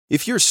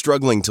If you're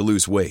struggling to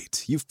lose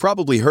weight, you've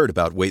probably heard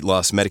about weight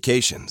loss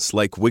medications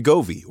like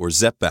Wegovy or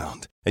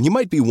Zepbound, and you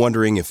might be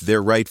wondering if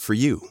they're right for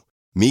you.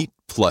 Meet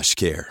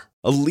PlushCare,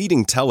 a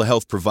leading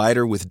telehealth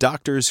provider with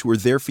doctors who are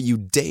there for you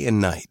day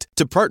and night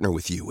to partner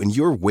with you in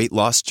your weight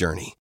loss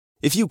journey.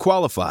 If you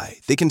qualify,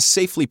 they can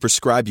safely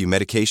prescribe you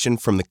medication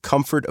from the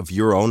comfort of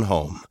your own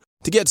home.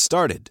 To get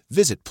started,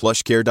 visit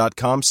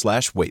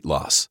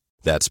plushcare.com/weightloss.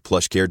 That's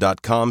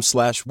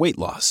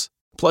plushcare.com/weightloss.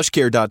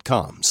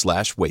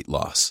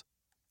 plushcare.com/weightloss.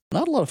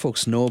 Not a lot of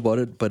folks know about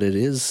it, but it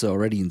is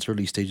already in its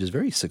early stages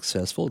very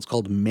successful. It's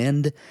called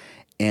Mend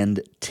and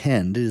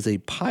Tend. It is a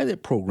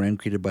pilot program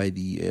created by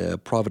the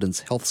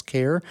Providence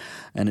Healthcare,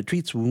 and it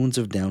treats wounds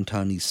of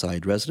Downtown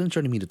Eastside residents.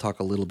 Joining me to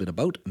talk a little bit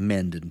about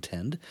Mend and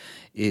Tend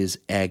is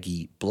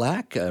Aggie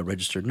Black, a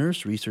registered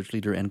nurse, research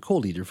leader, and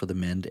co-leader for the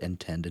Mend and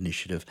Tend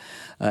initiative.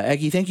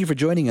 Aggie, thank you for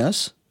joining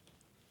us.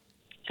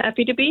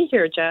 Happy to be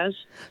here, Jazz.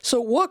 So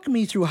walk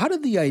me through, how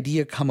did the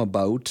idea come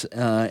about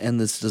and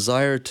this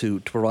desire to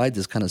provide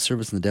this kind of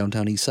service in the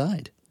Downtown East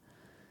Side?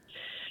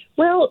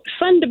 Well,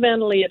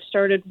 fundamentally, it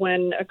started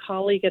when a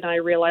colleague and I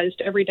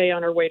realized every day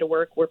on our way to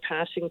work, we're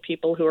passing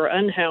people who are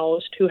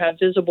unhoused, who have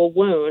visible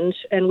wounds,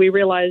 and we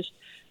realized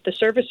the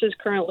services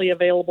currently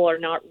available are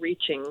not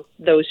reaching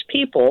those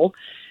people.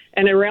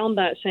 And around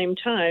that same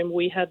time,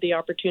 we had the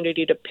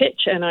opportunity to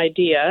pitch an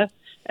idea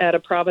at a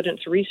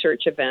Providence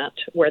research event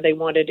where they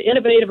wanted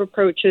innovative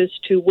approaches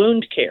to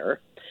wound care.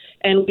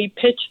 And we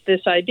pitched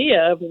this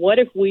idea of what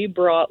if we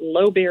brought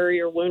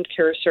low-barrier wound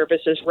care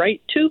services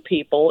right to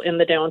people in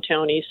the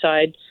Downtown East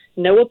Side,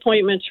 no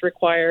appointments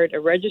required,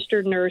 a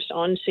registered nurse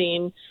on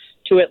scene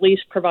to at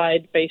least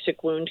provide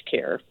basic wound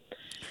care.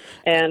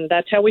 And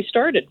that's how we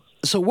started.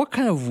 So what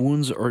kind of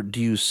wounds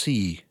do you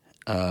see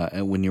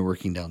when you're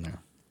working down there?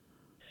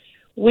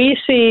 We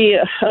see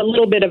a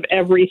little bit of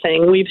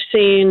everything. We've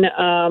seen,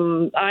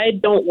 I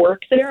don't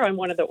work there. I'm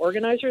one of the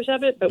organizers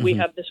of it, but we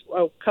have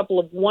a couple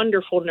of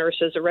wonderful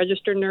nurses, a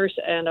registered nurse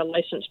and a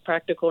licensed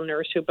practical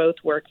nurse who both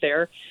work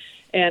there.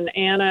 And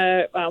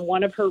Anna,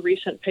 one of her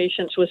recent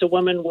patients was a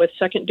woman with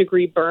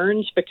second-degree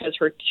burns because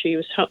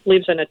she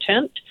lives in a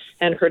tent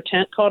and her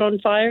tent caught on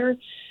fire.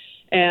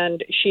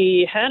 And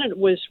she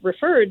was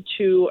referred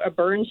to a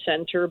burn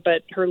center,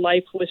 but her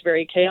life was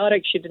very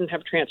chaotic. She didn't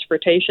have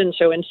transportation.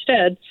 So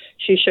instead,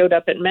 she showed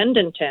up at Mend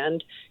and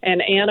Tend,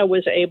 and Anna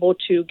was able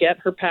to get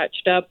her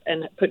patched up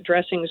and put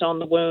dressings on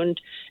the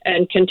wound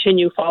and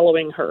continue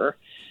following her.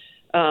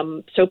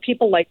 So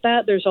people like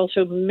that. There's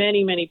also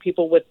many, many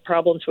people with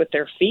problems with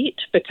their feet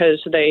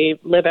because they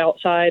live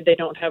outside. They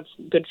don't have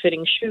good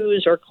fitting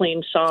shoes or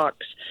clean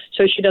socks.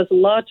 So she does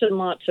lots and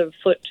lots of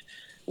foot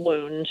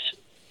wounds.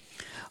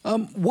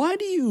 Why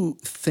do you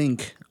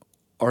think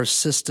our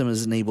system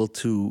isn't able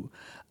to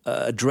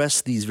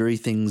address these very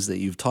things that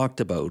you've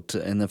talked about,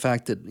 and the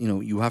fact that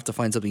you have to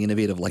find something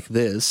innovative like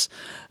this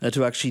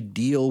to actually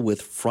deal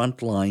with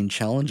frontline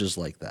challenges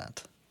like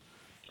that?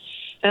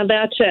 And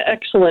that's an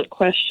excellent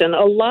question.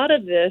 A lot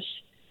of this,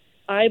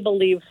 I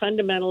believe,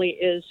 fundamentally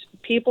is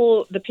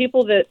the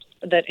people that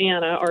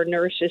Anna, our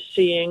nurse, is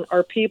seeing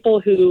are people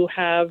who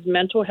have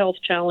mental health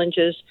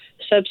challenges,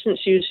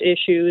 substance use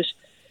issues,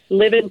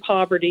 live in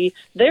poverty.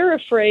 They're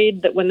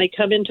afraid that when they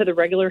come into the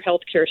regular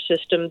healthcare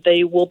system,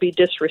 they will be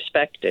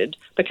disrespected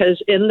because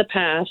in the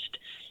past,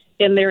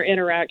 in their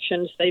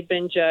interactions, they've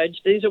been judged.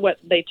 These are what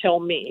they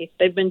tell me.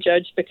 They've been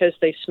judged because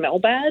they smell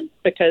bad,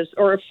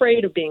 or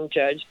afraid of being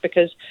judged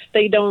because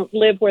they don't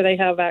live where they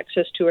have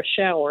access to a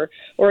shower,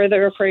 or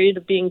they're afraid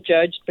of being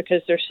judged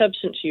because they're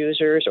substance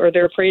users, or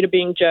they're afraid of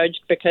being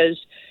judged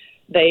because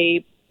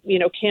they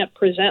can't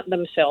present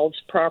themselves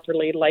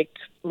properly like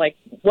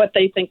what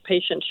they think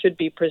patients should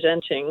be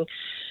presenting.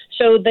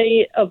 So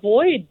they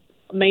avoid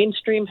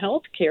mainstream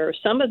health care.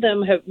 Some of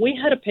them we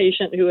had a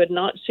patient who had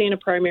not seen a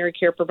primary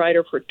care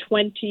provider for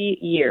 20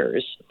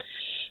 years.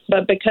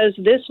 But because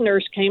this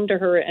nurse came to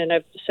her in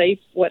a safe,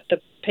 what the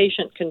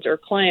patient or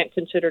client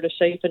considered a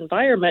safe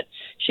environment,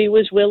 she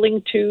was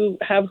willing to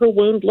have her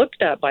wound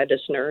looked at by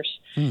this nurse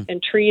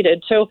and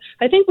treated. So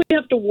I think we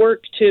have to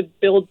work to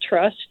build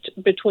trust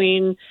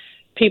between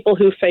people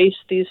who face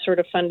these sort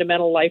of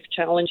fundamental life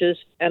challenges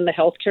and the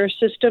healthcare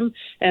system.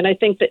 And I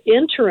think the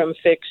interim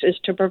fix is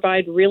to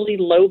provide really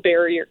low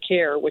barrier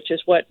care, which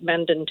is what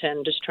Mend and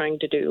Tend is trying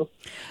to do.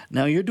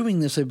 Now, you're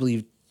doing this, I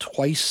believe,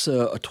 twice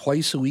a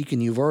week,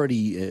 and you've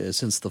already,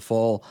 since the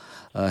fall,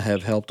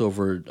 have helped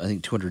over, I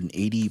think,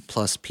 280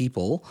 plus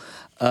people.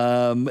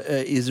 Are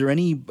there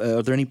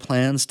any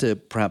plans to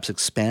perhaps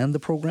expand the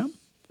program?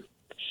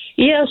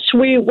 Yes,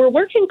 we're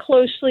working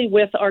closely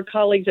with our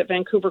colleagues at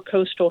Vancouver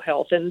Coastal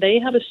Health, and they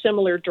have a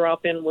similar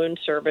drop-in wound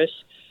service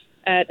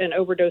at an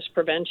overdose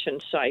prevention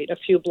site a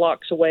few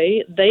blocks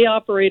away. They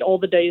operate all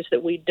the days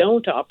that we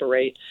don't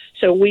operate.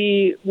 So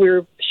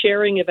we're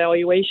sharing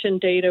evaluation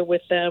data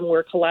with them,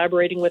 we're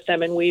collaborating with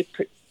them, and we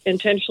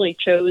intentionally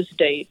chose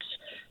dates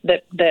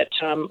that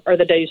are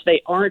the days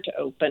they aren't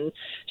open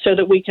so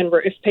that we can,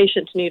 if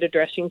patients need a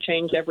dressing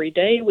change every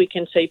day, we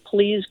can say,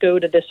 please go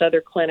to this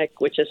other clinic,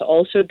 which is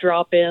also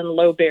drop-in,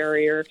 low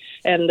barrier,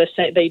 and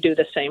they do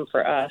the same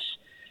for us.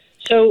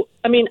 So,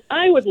 I mean,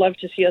 I would love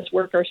to see us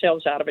work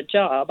ourselves out of a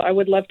job. I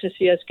would love to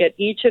see us get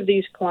each of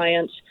these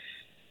clients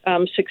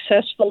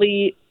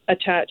successfully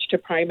attached to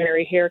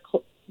primary care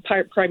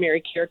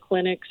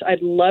clinics.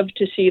 I'd love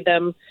to see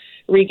them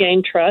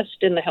regain trust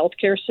in the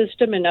healthcare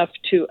system enough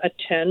to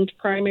attend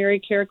primary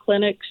care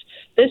clinics.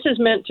 This is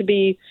meant to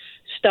be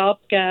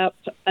stopgap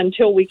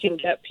until we can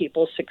get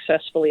people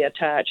successfully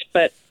attached.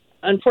 But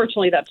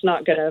unfortunately, that's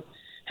not going to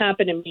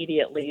happen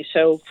immediately.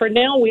 So for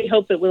now, we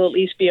hope that we'll at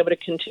least be able to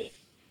continue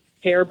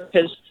care,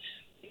 because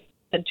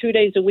 2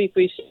 days a week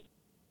we see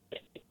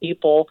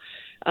people,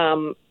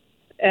 and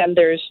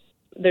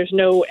there's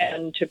no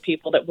end to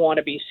people that want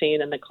to be seen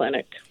in the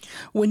clinic.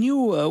 When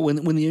you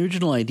when the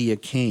original idea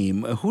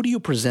came, who do you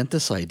present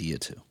this idea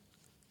to?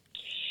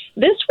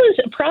 This was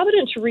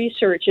Providence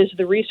Research is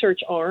the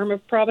research arm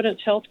of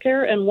Providence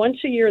Healthcare, and once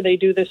a year they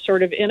do this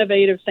sort of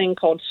innovative thing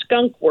called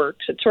Skunk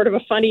Works. It's sort of a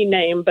funny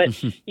name,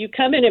 but you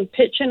come in and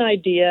pitch an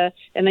idea,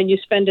 and then you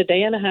spend a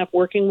day and a half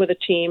working with a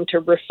team to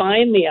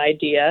refine the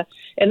idea,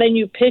 and then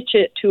you pitch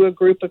it to a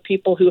group of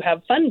people who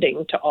have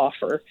funding to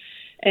offer.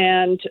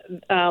 And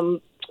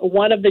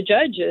one of the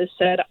judges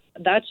said,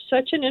 "That's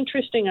such an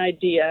interesting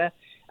idea.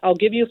 I'll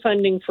give you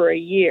funding for a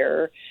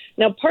year."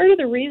 Now, part of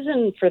the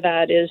reason for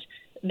that is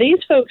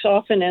these folks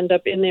often end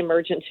up in the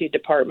emergency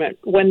department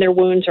when their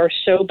wounds are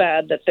so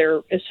bad that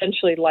they're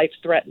essentially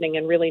life-threatening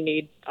and really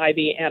need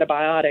IV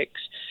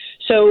antibiotics.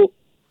 So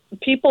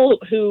people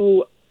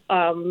who,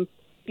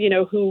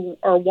 who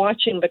are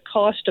watching the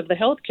cost of the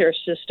healthcare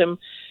system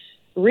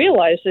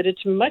realize that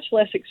it's much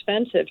less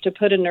expensive to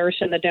put a nurse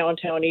in the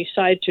Downtown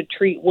Eastside to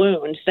treat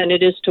wounds than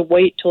it is to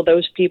wait till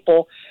those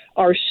people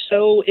are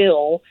so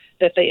ill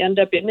that they end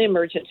up in the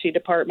emergency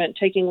department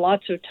taking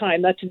lots of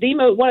time. That's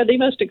one of the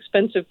most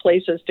expensive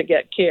places to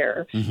get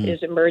care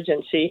is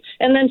emergency.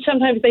 And then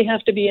sometimes they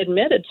have to be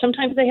admitted.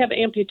 Sometimes they have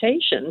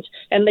amputations,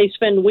 and they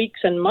spend weeks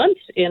and months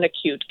in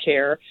acute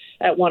care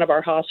at one of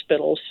our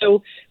hospitals.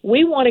 So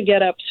we want to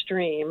get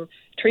upstream,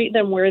 treat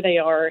them where they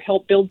are,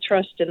 help build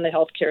trust in the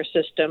healthcare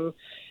system,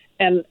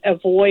 and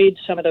avoid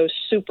some of those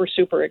super,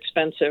 super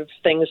expensive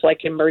things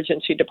like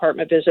emergency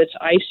department visits,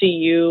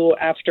 ICU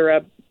after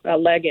a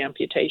leg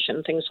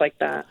amputation, things like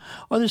that.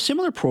 Are there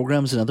similar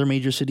programs in other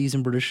major cities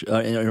in British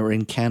or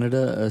in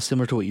Canada,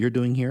 similar to what you're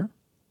doing here?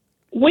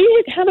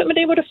 We haven't been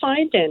able to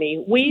find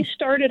any. We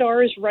started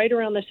ours right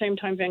around the same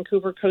time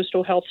Vancouver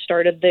Coastal Health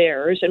started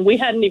theirs, and we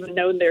hadn't even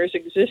known theirs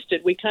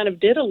existed. We kind of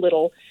did a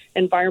little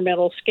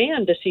environmental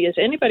scan to see, is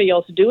anybody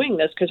else doing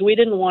this? Because we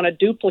didn't want to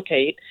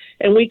duplicate,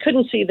 and we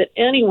couldn't see that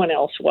anyone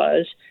else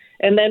was.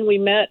 And then we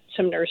met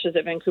some nurses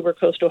at Vancouver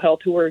Coastal Health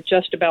who were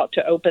just about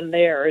to open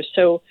theirs.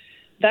 So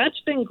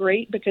that's been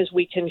great because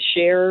we can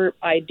share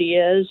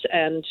ideas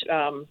and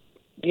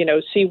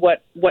see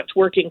what's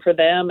working for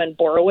them and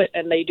borrow it,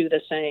 and they do the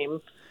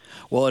same.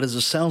 Well, it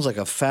sounds like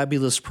a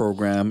fabulous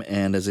program,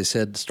 and as I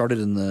said, started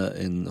in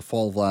the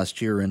fall of last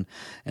year,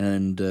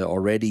 and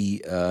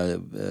already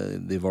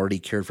they've already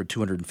cared for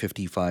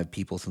 255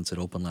 people since it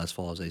opened last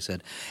fall, as I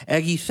said.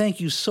 Aggie, thank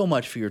you so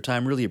much for your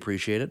time. Really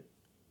appreciate it.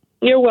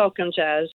 You're welcome, Jazz.